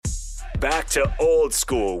Back to old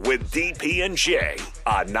school with DP and J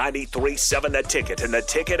on 93.7 The Ticket and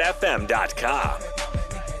theticketfm.com.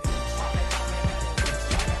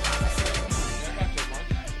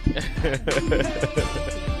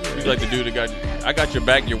 You like the dude that I got your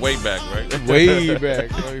back, your way back, right? Way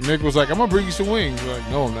back. Like, Nick was like, I'm going to bring you some wings. Like,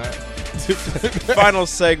 no, I'm not. Final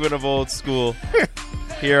segment of Old School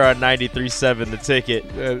here on 93.7 The Ticket.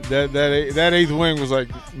 That eighth wing was like,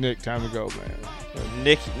 Nick, time to go, man.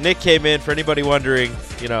 Nick came in. For anybody wondering,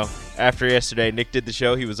 after yesterday, Nick did the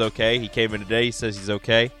show. He was okay. He came in today. He says he's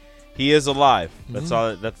okay. He is alive. That's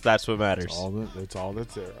all. That's what matters. That's all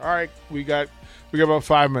that's there. All right, we got about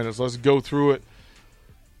 5 minutes. Let's go through it.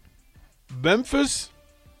 Memphis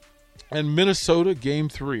and Minnesota, Game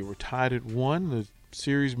 3. We're tied at 1. The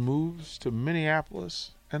series moves to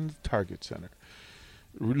Minneapolis and the Target Center.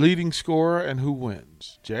 Leading scorer and who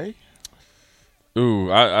wins? Jay? Ooh,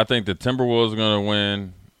 I think the Timberwolves are going to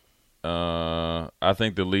win. I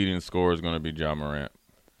think the leading scorer is going to be Ja Morant.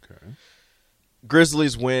 Okay.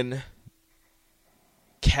 Grizzlies win.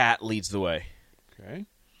 Cat leads the way. Okay.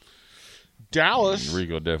 Dallas.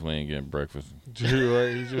 Rico definitely ain't getting breakfast.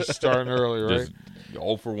 Right, he's just starting early, right? Just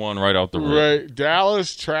 0 for 1 right off the rip. Right.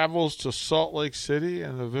 Dallas travels to Salt Lake City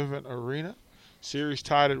and the Vivint Arena. Series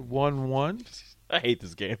tied at 1-1. I hate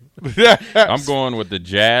this game. I'm going with the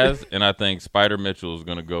Jazz, and I think Spider Mitchell is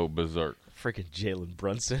going to go berserk. Freaking Jalen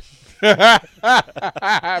Brunson.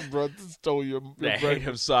 Brunson stole your I hate breakfast.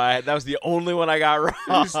 him so that was the only one I got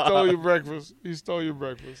wrong. He stole your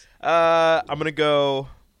breakfast. I'm gonna go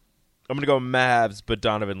Mavs, but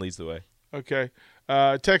Donovan leads the way. Okay.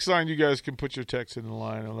 Text line, you guys can put your text in the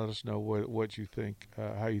line and let us know what you think,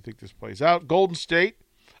 how you think this plays out. Golden State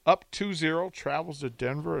up 2-0, travels to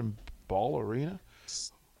Denver and Ball Arena.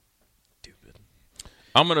 Stupid.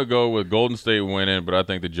 I'm going to go with Golden State winning, but I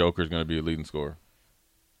think the Joker is going to be a leading scorer.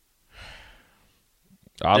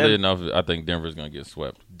 Oddly enough, I think Denver's going to get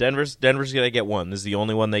swept. Denver's going to get one. This is the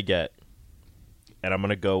only one they get. And I'm going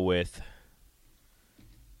to go with...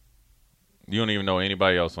 You don't even know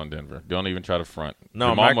anybody else on Denver. Don't even try to front. No,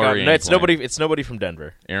 Jamal Murray it's nobody from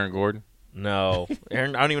Denver. Aaron Gordon? No. I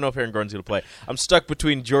don't even know if Aaron Gordon's going to play. I'm stuck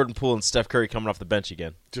between Jordan Poole and Steph Curry coming off the bench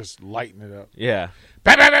again. Just lighten it up. Yeah.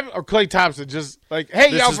 Bam, bam, bam. Or Klay Thompson just like,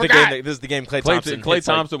 hey, y'all forgot. This is the game Klay Thompson Klay hits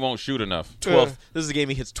Thompson won't shoot enough. 12. This is the game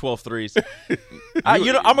he hits 12 threes. I'm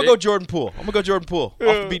going to go Jordan Poole. Off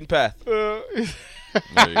the beaten path.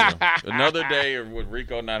 There you go. Another day with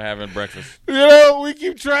Rico not having breakfast. We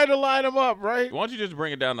keep trying to line them up, right? Why don't you just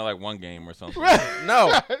bring it down to like one game or something? No.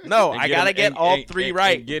 I got to get all three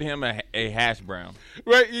right. And get him a hash brown.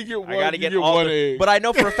 Right, you get one. I got to get all one egg. But I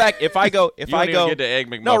know for a fact if I go, you don't even get the egg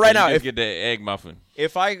McMuffin. No, right now, you just get the egg muffin.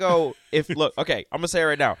 If I go, look, okay, I'm gonna say it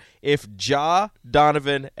right now. If Ja,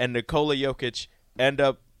 Donovan, and Nikola Jokic end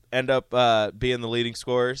up being the leading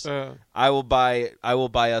scorers, I will buy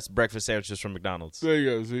us breakfast sandwiches from McDonald's. There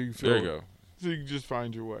you go. There you go. So you can just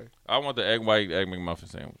find your way. I want the egg white egg McMuffin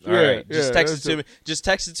sandwich. All right, just text it to me. Just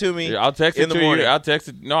text it to me. Yeah, I'll text it in the to morning. you. I'll text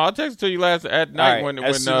it to you at night right, when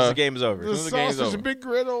as soon as the game is over. The sausage, a big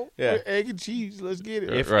griddle, Yeah. with egg and cheese. Let's get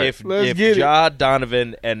it. If Ja,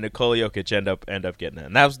 Donovan, and Nikola Jokic end up getting it,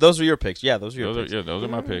 and those are your picks. Yeah, those are your picks. Those are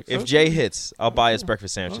my picks. If Jay hits, I'll buy us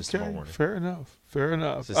breakfast sandwiches tomorrow morning. Fair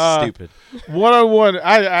enough. This is stupid. 1-on-1.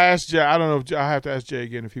 I asked Jay. I don't know if I have to ask Jay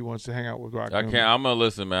again if he wants to hang out with Rock. I can't. I'm gonna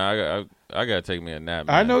listen, man. I gotta take me a nap.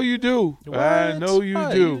 Man. I know you do. I know you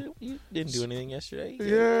do. You didn't do anything yesterday.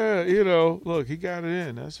 Yeah, look, he got it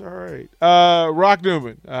in. That's all right. Rock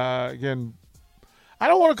Newman. Again, I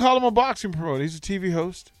don't want to call him a boxing promoter. He's a TV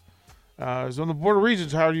host. He's on the Board of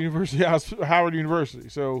Regents, Howard University.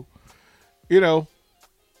 So,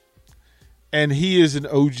 and he is an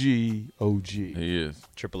OG. He is.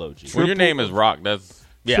 Triple OG. When your name is Rock, that's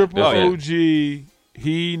Triple yeah. OG.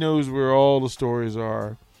 He knows where all the stories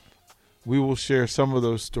are. We will share some of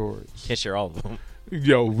those stories. Can't share all of them.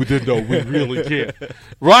 Yo, we really can't.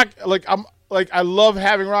 Rock, I love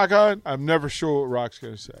having Rock on. I'm never sure what Rock's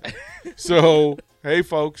going to say. So, hey,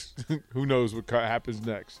 folks, who knows what happens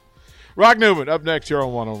next. Rock Newman, up next here on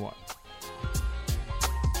 1-on-1.